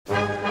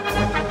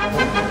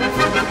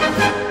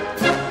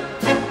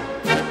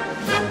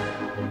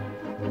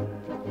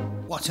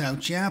What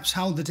out, chaps?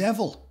 How the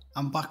devil?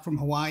 I'm back from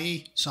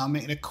Hawaii, so I'm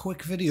making a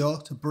quick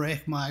video to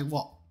break my,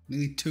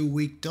 nearly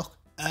 2-week duck.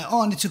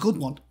 And it's a good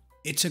one.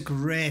 It's a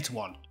great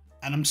one.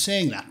 And I'm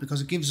saying that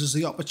because it gives us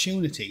the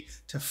opportunity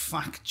to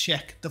fact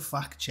check the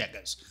fact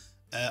checkers.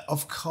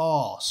 Of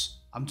course,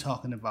 I'm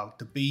talking about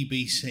the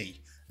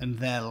BBC and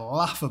their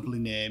laughably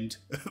named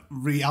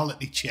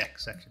reality check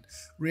section.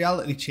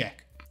 Reality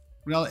check.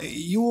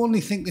 You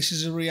only think this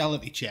is a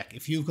reality check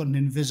if you've got an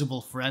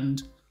invisible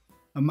friend,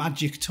 a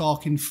magic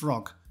talking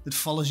frog that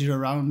follows you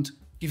around,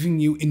 giving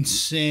you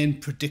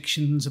insane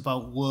predictions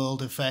about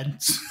world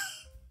events.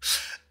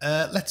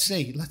 Let's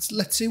see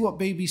what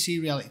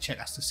BBC Reality Check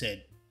has to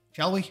say,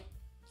 shall we?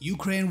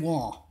 Ukraine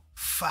war.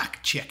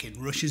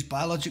 Fact-checking Russia's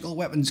biological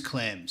weapons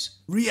claims.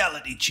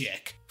 Reality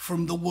check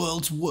from the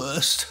world's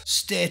worst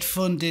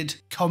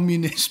state-funded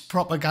communist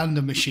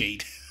propaganda machine.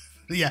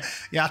 Yeah,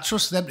 I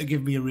trust them to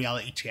give me a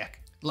reality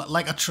check.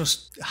 Like I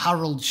trust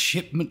Harold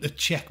Shipman to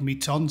check me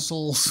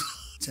tonsils.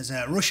 It says,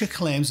 Russia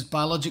claims that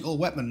biological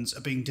weapons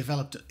are being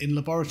developed in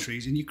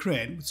laboratories in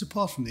Ukraine with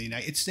support from the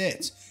United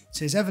States. It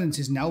says evidence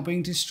is now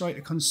being destroyed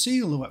to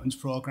conceal the weapons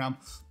program,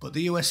 but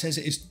the US says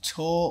it is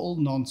total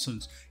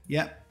nonsense.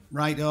 Yep,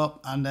 right up.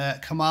 And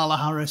Kamala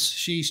Harris,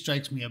 she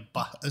strikes me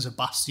as a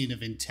bastion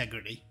of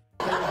integrity.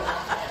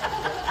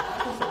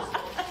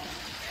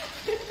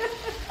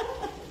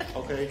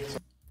 Okay.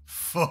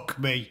 Fuck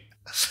me.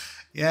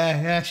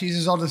 Yeah, she's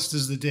as honest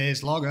as the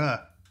day's long,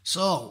 huh?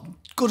 So,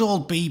 good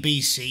old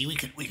BBC, we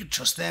could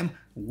trust them.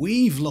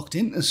 We've looked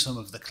into some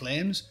of the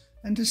claims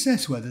and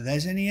assessed whether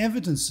there's any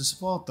evidence to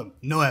support them.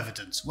 No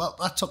evidence. Well,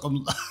 that took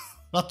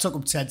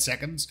them 10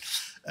 seconds.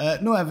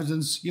 No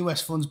evidence.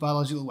 US funds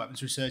biological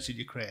weapons research in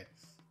Ukraine.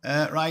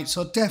 Right,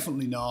 so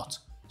definitely not.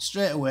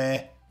 Straight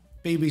away,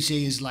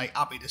 BBC is like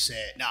happy to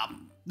say,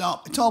 no,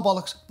 it's all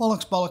bollocks,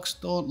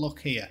 bollocks, don't look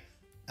here.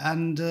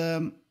 And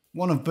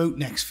one of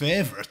Bootneck's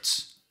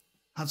favourites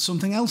had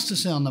something else to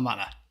say on the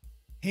matter.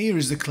 Here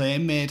is the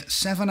claim made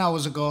 7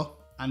 hours ago,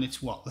 and it's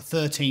the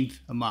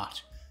 13th of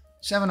March.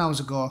 7 hours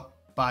ago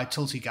by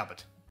Tulsi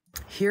Gabbard.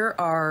 Here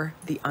are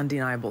the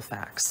undeniable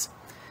facts.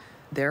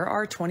 There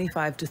are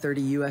 25 to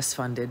 30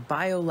 US-funded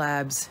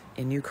biolabs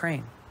in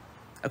Ukraine.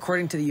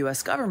 According to the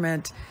US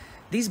government,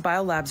 these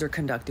biolabs are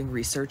conducting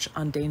research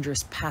on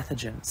dangerous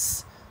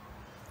pathogens.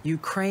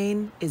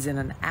 Ukraine is in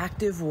an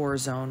active war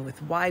zone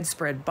with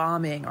widespread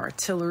bombing,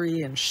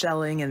 artillery, and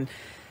shelling, and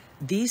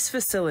these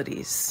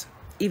facilities,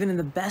 even in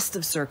the best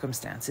of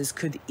circumstances,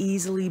 could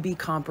easily be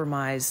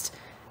compromised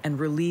and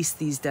release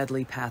these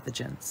deadly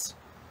pathogens.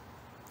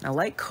 Now,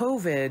 like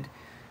COVID,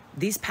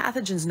 these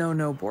pathogens know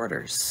no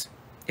borders.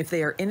 If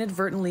they are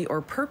inadvertently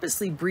or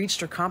purposely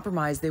breached or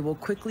compromised, they will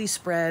quickly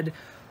spread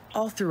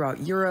all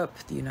throughout Europe,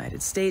 the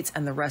United States,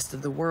 and the rest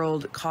of the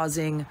world,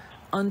 causing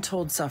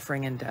untold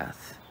suffering and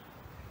death.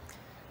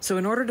 So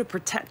in order to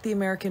protect the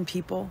American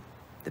people,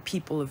 the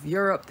people of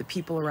Europe, the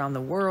people around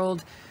the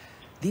world,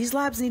 these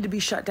labs need to be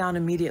shut down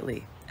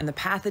immediately, and the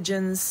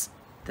pathogens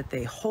that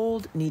they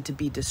hold need to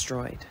be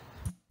destroyed.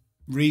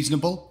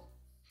 Reasonable,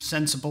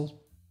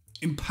 sensible,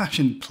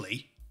 impassioned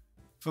plea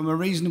from a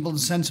reasonable and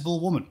sensible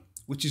woman,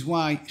 which is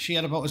why she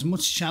had about as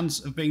much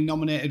chance of being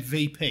nominated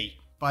VP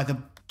by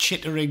the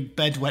chittering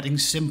bedwetting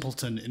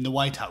simpleton in the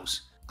White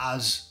House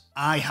as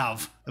I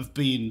have of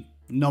being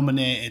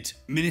nominated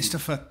Minister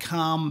for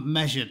Calm,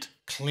 Measured,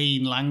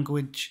 Clean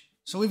Language.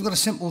 So we've got a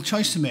simple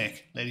choice to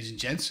make, ladies and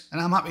gents,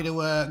 and I'm happy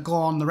to go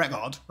on the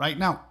record right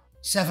now.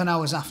 7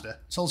 hours after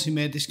Tulsi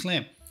made this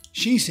claim,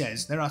 she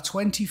says there are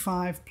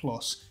 25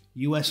 plus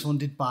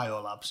US-funded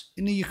biolabs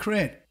in the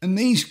Ukraine, and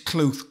these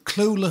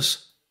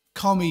clueless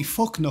commie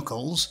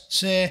fuckknuckles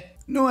say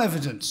no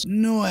evidence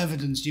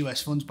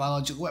US funds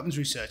biological weapons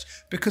research,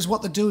 because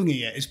what they're doing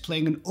here is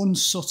playing an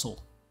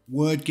unsubtle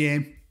word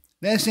game.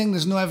 They're saying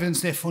there's no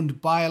evidence they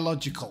fund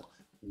biological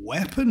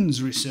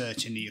weapons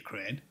research in the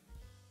Ukraine,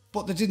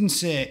 but they didn't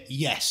say,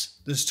 yes,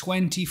 there's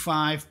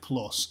 25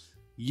 plus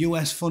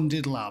US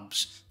funded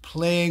labs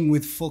playing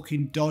with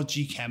fucking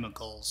dodgy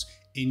chemicals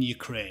in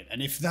Ukraine.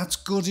 And if that's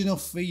good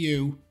enough for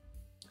you,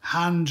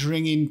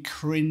 hand-wringing,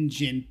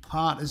 cringing,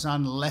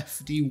 partisan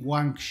lefty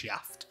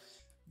wankshaft,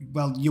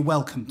 well, you're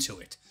welcome to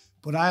it.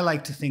 But I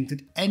like to think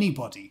that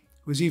anybody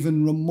who is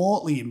even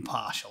remotely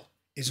impartial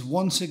is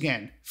once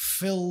again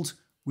filled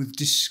with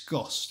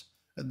disgust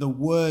at the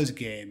word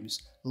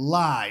games,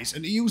 lies,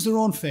 and to use their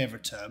own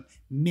favourite term,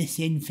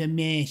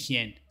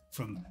 misinformation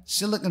from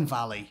Silicon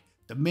Valley,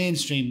 the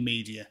mainstream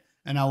media,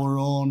 and our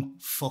own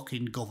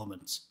fucking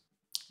governments.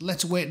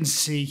 Let's wait and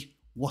see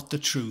what the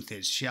truth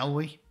is, shall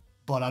we?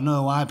 But I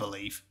know I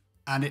believe,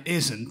 and it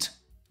isn't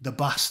the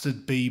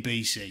bastard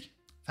BBC.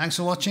 Thanks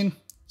for watching.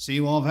 See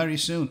you all very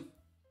soon.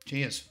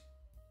 Cheers.